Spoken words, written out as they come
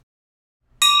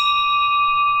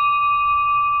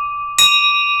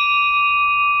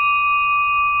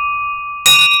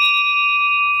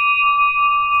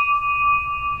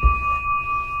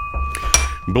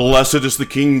Blessed is the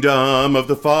kingdom of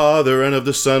the Father, and of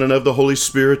the Son, and of the Holy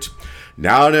Spirit,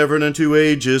 now and ever, and unto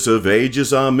ages of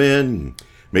ages. Amen.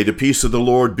 May the peace of the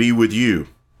Lord be with you.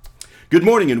 Good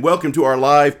morning and welcome to our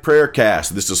live prayer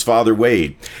cast. This is Father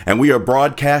Wade, and we are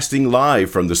broadcasting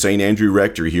live from the St. Andrew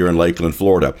Rectory here in Lakeland,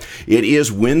 Florida. It is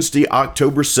Wednesday,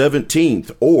 October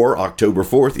 17th, or October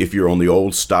 4th if you're on the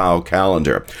old style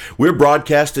calendar. We're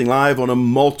broadcasting live on a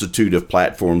multitude of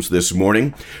platforms this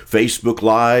morning. Facebook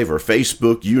Live or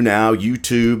Facebook, YouNow,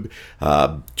 YouTube,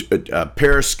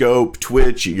 Periscope,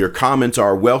 Twitch. Your comments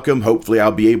are welcome. Hopefully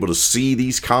I'll be able to see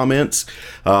these comments.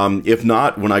 If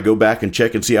not, when I go back and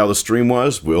check and see how the stream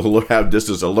was, we'll have this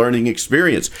as a learning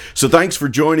experience. So thanks for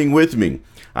joining with me.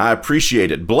 I appreciate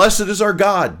it. Blessed is our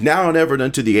God, now and ever, and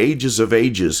unto the ages of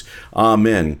ages.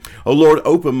 Amen. O Lord,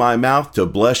 open my mouth to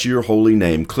bless your holy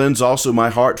name. Cleanse also my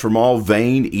heart from all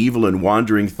vain, evil, and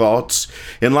wandering thoughts.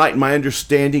 Enlighten my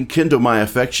understanding, kindle my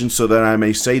affection, so that I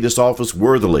may say this office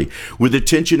worthily, with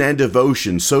attention and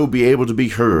devotion, so be able to be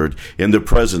heard in the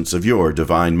presence of your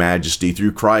divine majesty,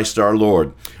 through Christ our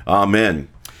Lord. Amen.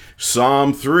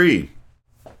 Psalm 3.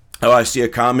 Oh, I see a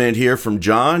comment here from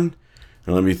John.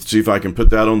 Let me see if I can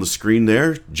put that on the screen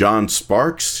there. John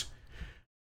Sparks.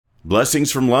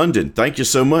 Blessings from London. Thank you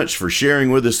so much for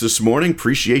sharing with us this morning.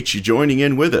 Appreciate you joining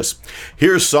in with us.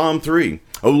 Here's Psalm 3.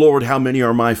 O Lord, how many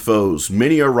are my foes?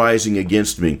 Many are rising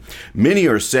against me. Many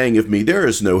are saying of me, there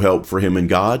is no help for him in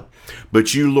God.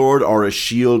 But you, Lord, are a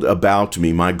shield about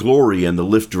me, my glory and the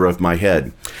lifter of my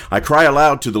head. I cry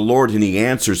aloud to the Lord, and he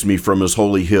answers me from his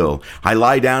holy hill. I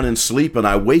lie down and sleep, and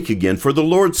I wake again, for the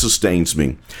Lord sustains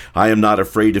me. I am not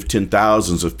afraid of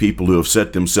 10,000s of people who have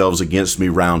set themselves against me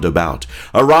round about.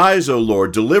 Arise, O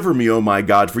Lord, deliver me, O my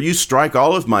God, for you strike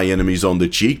all of my enemies on the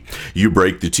cheek. You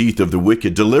break the teeth of the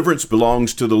wicked. Deliverance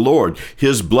belongs to the Lord.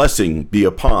 His blessing be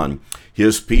upon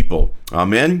his people.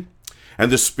 Amen.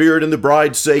 And the Spirit and the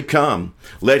bride say, come.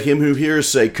 Let him who hears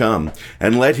say, come.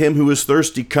 And let him who is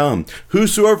thirsty come.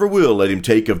 Whosoever will, let him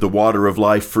take of the water of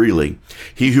life freely.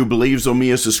 He who believes on me,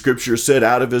 as the scripture said,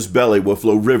 out of his belly will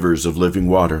flow rivers of living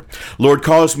water. Lord,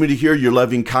 cause me to hear your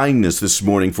loving kindness this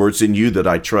morning, for it's in you that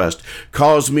I trust.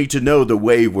 Cause me to know the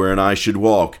way wherein I should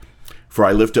walk, for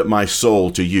I lift up my soul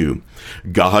to you.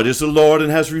 God is the Lord and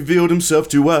has revealed himself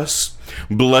to us.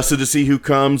 Blessed is he who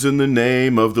comes in the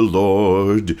name of the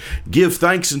Lord. Give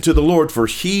thanks unto the Lord, for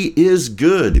he is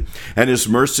good, and his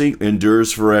mercy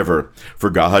endures forever. For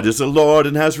God is the Lord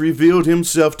and has revealed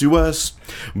himself to us.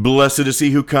 Blessed is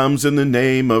he who comes in the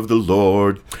name of the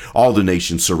Lord. All the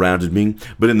nations surrounded me,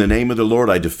 but in the name of the Lord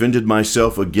I defended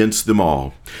myself against them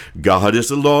all. God is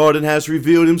the Lord and has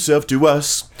revealed himself to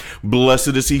us.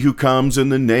 Blessed is he who comes in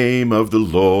the name of the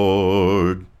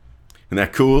Lord. Isn't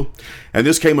that cool? And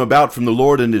this came about from the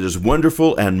Lord, and it is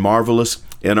wonderful and marvelous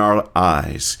in our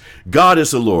eyes. God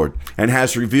is the Lord and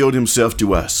has revealed himself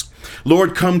to us.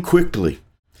 Lord, come quickly.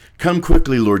 Come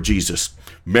quickly, Lord Jesus.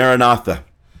 Maranatha.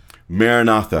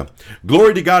 Maranatha.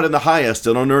 Glory to God in the highest,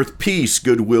 and on earth peace,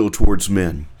 goodwill towards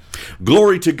men.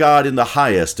 Glory to God in the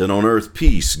highest, and on earth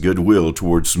peace, goodwill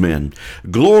towards men.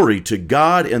 Glory to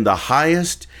God in the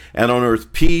highest, and on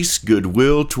earth peace,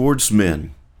 goodwill towards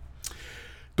men.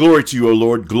 Glory to you, O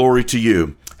Lord. Glory to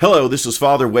you. Hello, this is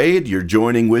Father Wade. You're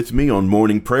joining with me on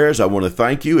morning prayers. I want to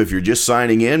thank you. If you're just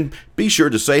signing in, be sure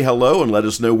to say hello and let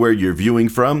us know where you're viewing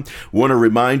from. Want to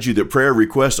remind you that prayer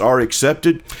requests are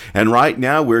accepted. And right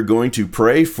now we're going to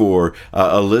pray for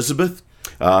Elizabeth.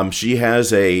 She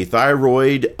has a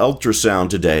thyroid ultrasound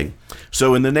today.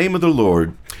 So in the name of the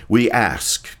Lord, we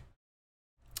ask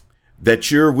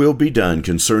that your will be done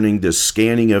concerning this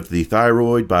scanning of the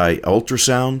thyroid by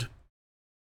ultrasound.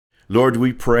 Lord,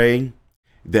 we pray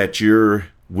that your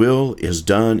will is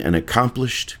done and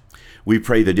accomplished. We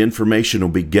pray that information will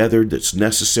be gathered that's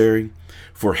necessary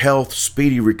for health,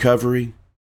 speedy recovery.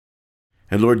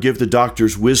 And Lord, give the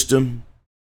doctors wisdom.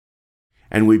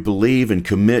 And we believe and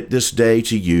commit this day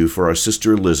to you for our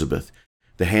sister Elizabeth,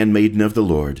 the handmaiden of the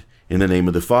Lord, in the name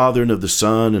of the Father and of the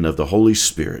Son and of the Holy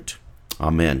Spirit.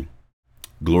 Amen.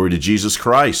 Glory to Jesus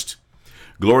Christ.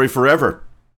 Glory forever.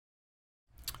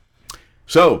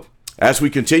 So, as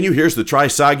we continue, here's the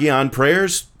Trisagion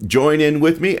prayers. Join in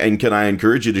with me, and can I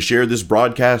encourage you to share this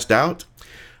broadcast out?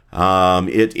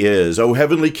 It is, O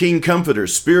Heavenly King, Comforter,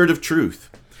 Spirit of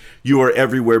Truth, you are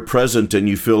everywhere present and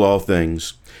you fill all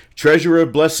things. Treasure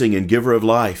of blessing and giver of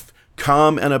life,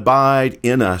 come and abide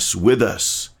in us, with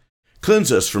us.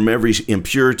 Cleanse us from every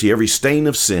impurity, every stain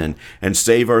of sin, and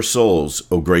save our souls,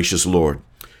 O gracious Lord.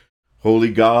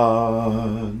 Holy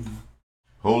God,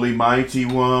 Holy Mighty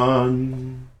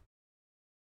One,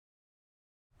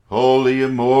 Holy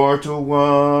Immortal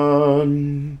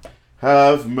One,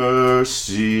 have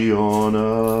mercy on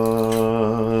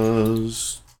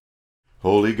us.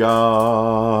 Holy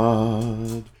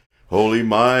God, Holy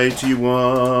Mighty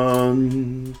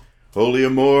One, Holy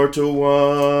Immortal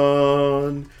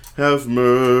One, have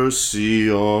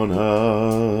mercy on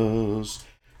us.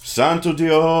 Santo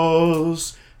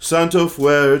Dios, Santo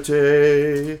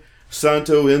Fuerte,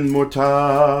 Santo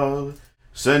Inmortal,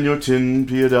 Señor, ten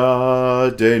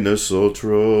piedad de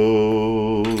nosotros.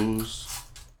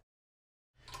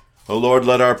 O Lord,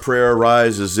 let our prayer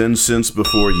rise as incense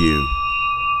before you.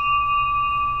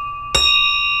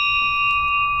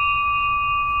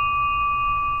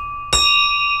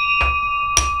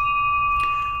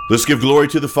 Let's give glory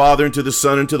to the Father, and to the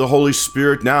Son, and to the Holy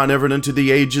Spirit, now and ever, and unto the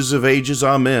ages of ages.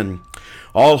 Amen.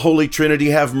 All Holy Trinity,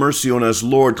 have mercy on us.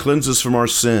 Lord, cleanse us from our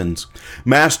sins.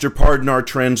 Master, pardon our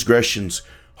transgressions.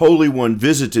 Holy One,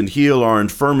 visit and heal our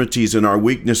infirmities and our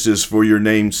weaknesses for your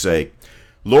name's sake.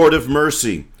 Lord of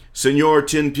mercy, Señor,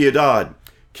 ten piedad,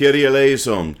 Kyrie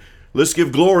eleison. Let's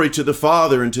give glory to the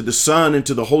Father, and to the Son, and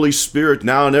to the Holy Spirit,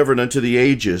 now and ever, and unto the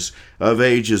ages of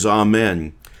ages.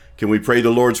 Amen. Can we pray the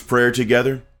Lord's Prayer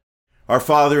together? Our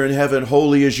Father in heaven,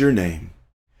 holy is your name.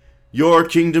 Your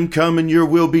kingdom come, and your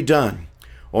will be done,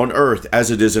 on earth as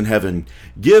it is in heaven.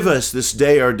 Give us this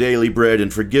day our daily bread,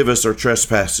 and forgive us our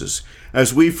trespasses,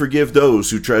 as we forgive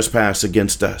those who trespass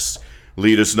against us.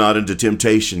 Lead us not into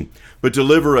temptation, but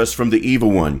deliver us from the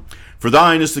evil one. For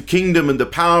thine is the kingdom, and the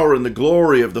power, and the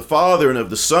glory of the Father, and of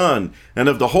the Son, and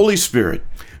of the Holy Spirit,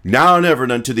 now and ever,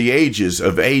 and unto the ages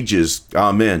of ages.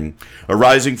 Amen.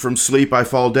 Arising from sleep, I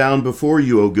fall down before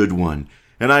you, O good one,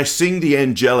 and I sing the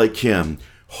angelic hymn.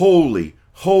 Holy,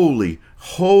 holy,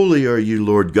 holy are you,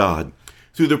 Lord God.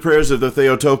 Through the prayers of the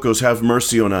Theotokos, have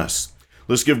mercy on us.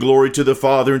 Let's give glory to the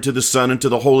Father, and to the Son, and to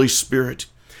the Holy Spirit.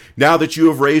 Now that you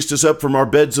have raised us up from our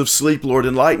beds of sleep, Lord,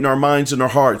 enlighten our minds and our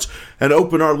hearts, and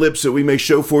open our lips that we may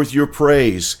show forth your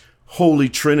praise. Holy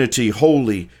Trinity,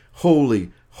 holy,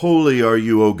 holy, holy are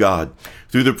you, O God.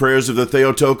 Through the prayers of the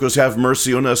Theotokos, have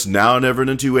mercy on us, now and ever,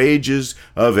 and into ages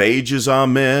of ages.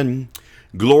 Amen.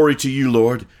 Glory to you,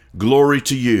 Lord. Glory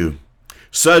to you.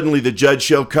 Suddenly the judge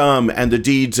shall come, and the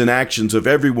deeds and actions of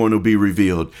everyone will be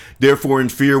revealed. Therefore in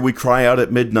fear we cry out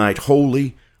at midnight,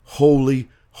 Holy, holy,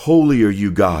 holy are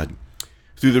you, God.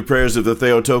 Through the prayers of the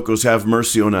Theotokos, have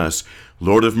mercy on us.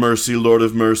 Lord of mercy, Lord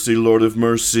of mercy, Lord of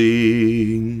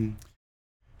mercy.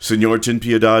 Señor, ten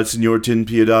piedad, Señor, ten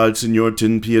piedad, Señor,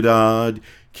 ten piedad.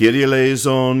 Kyrie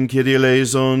eleison, Kyrie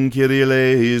eleison, Kyrie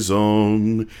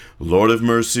eleison. Lord of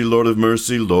mercy, Lord of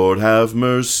mercy, Lord have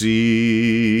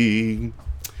mercy.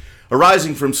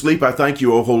 Arising from sleep, I thank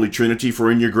you, O Holy Trinity,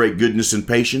 for in your great goodness and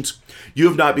patience, you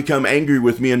have not become angry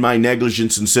with me in my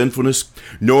negligence and sinfulness,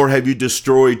 nor have you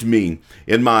destroyed me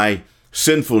in my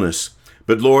sinfulness.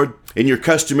 But Lord, in your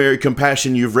customary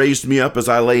compassion, you've raised me up as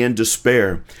I lay in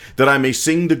despair, that I may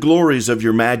sing the glories of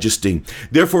your majesty.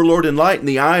 Therefore, Lord, enlighten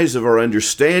the eyes of our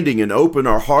understanding and open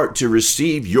our heart to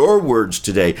receive your words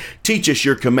today. Teach us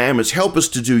your commandments. Help us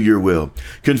to do your will,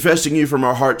 confessing you from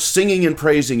our hearts, singing and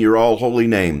praising your all-holy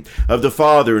name, of the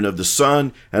Father, and of the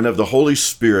Son, and of the Holy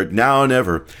Spirit, now and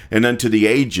ever, and unto the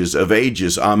ages of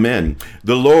ages. Amen.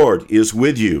 The Lord is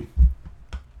with you.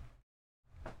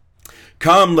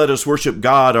 Come, let us worship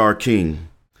God, our King.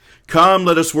 Come,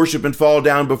 let us worship and fall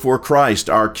down before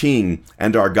Christ, our King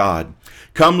and our God.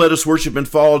 Come, let us worship and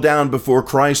fall down before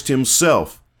Christ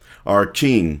himself, our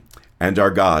King and our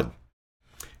God.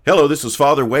 Hello, this is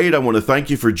Father Wade. I want to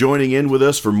thank you for joining in with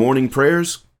us for morning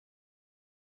prayers.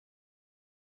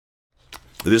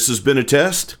 This has been a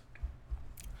test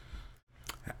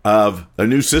of a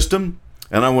new system,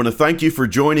 and I want to thank you for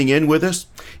joining in with us.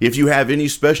 If you have any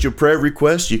special prayer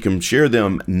requests, you can share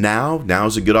them now. Now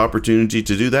is a good opportunity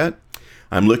to do that.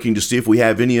 I'm looking to see if we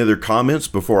have any other comments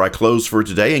before I close for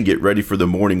today and get ready for the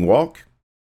morning walk.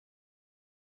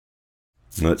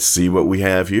 Let's see what we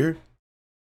have here.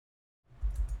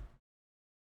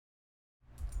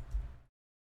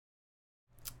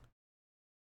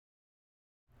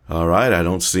 All right, I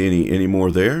don't see any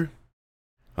more there.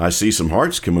 I see some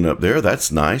hearts coming up there.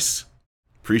 That's nice.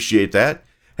 Appreciate that.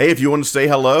 Hey, if you want to say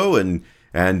hello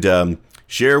and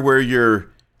share where you're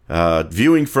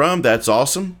viewing from, that's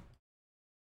awesome.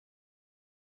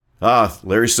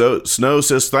 Larry Snow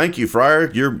says, thank you,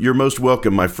 Friar. You're most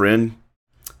welcome, my friend.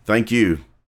 Thank you.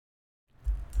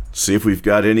 Let's see if we've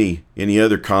got any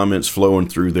other comments flowing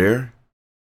through there.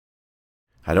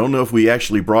 I don't know if we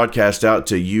actually broadcast out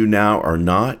to you now or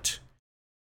not,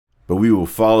 but we will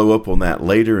follow up on that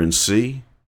later and see.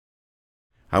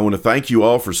 I want to thank you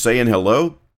all for saying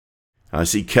hello. I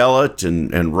see Kellett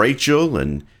and Rachel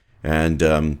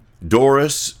and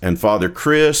Doris and Father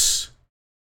Chris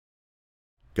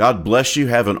God bless you.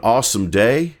 Have an awesome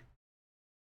day.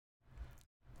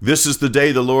 This is the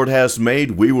day the Lord has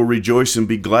made. We will rejoice and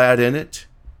be glad in it.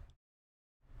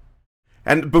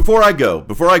 And before I go,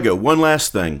 one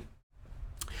last thing.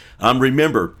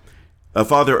 Remember,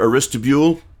 Father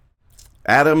Aristobule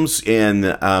Adams in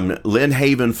Lynn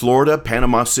Haven, Florida,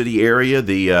 Panama City area,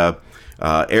 the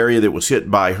area that was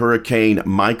hit by Hurricane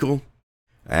Michael.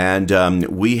 And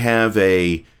we have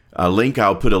a link.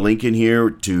 I'll put a link in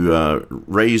here to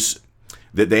raise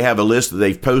that. They have a list that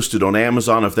they've posted on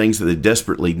Amazon of things that they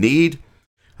desperately need.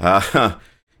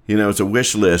 It's a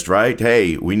wish list, right?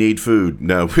 Hey, we need food.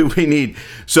 No, we need.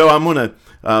 So I'm going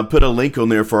to put a link on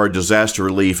there for our disaster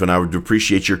relief, and I would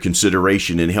appreciate your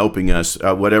consideration in helping us.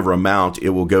 Whatever amount, it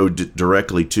will go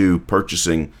directly to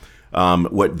purchasing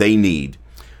what they need.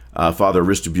 Father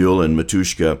Aristobule and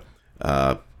Matushka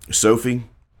Sophie,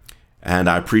 and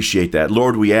I appreciate that.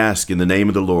 Lord, we ask in the name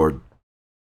of the Lord.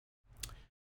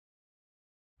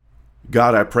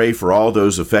 God, I pray for all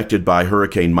those affected by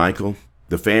Hurricane Michael,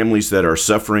 the families that are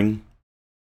suffering.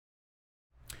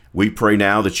 We pray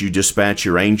now that you dispatch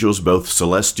your angels, both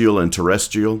celestial and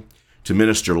terrestrial, to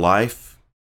minister life.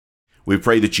 We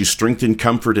pray that you strengthen,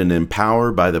 comfort, and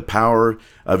empower by the power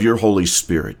of your Holy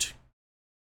Spirit.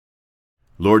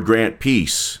 Lord, grant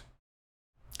peace,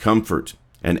 comfort,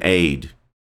 and aid.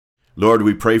 Lord,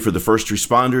 we pray for the first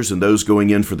responders and those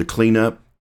going in for the cleanup.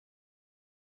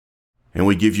 And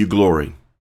we give you glory.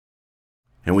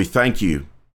 And we thank you.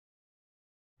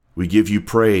 We give you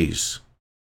praise.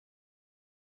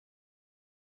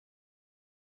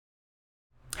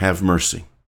 Have mercy.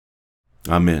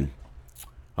 Amen.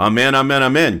 Amen, amen,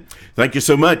 amen. Thank you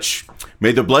so much.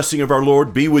 May the blessing of our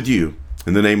Lord be with you.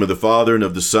 In the name of the Father, and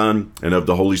of the Son, and of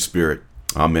the Holy Spirit.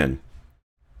 Amen.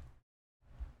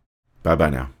 Bye-bye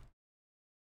now.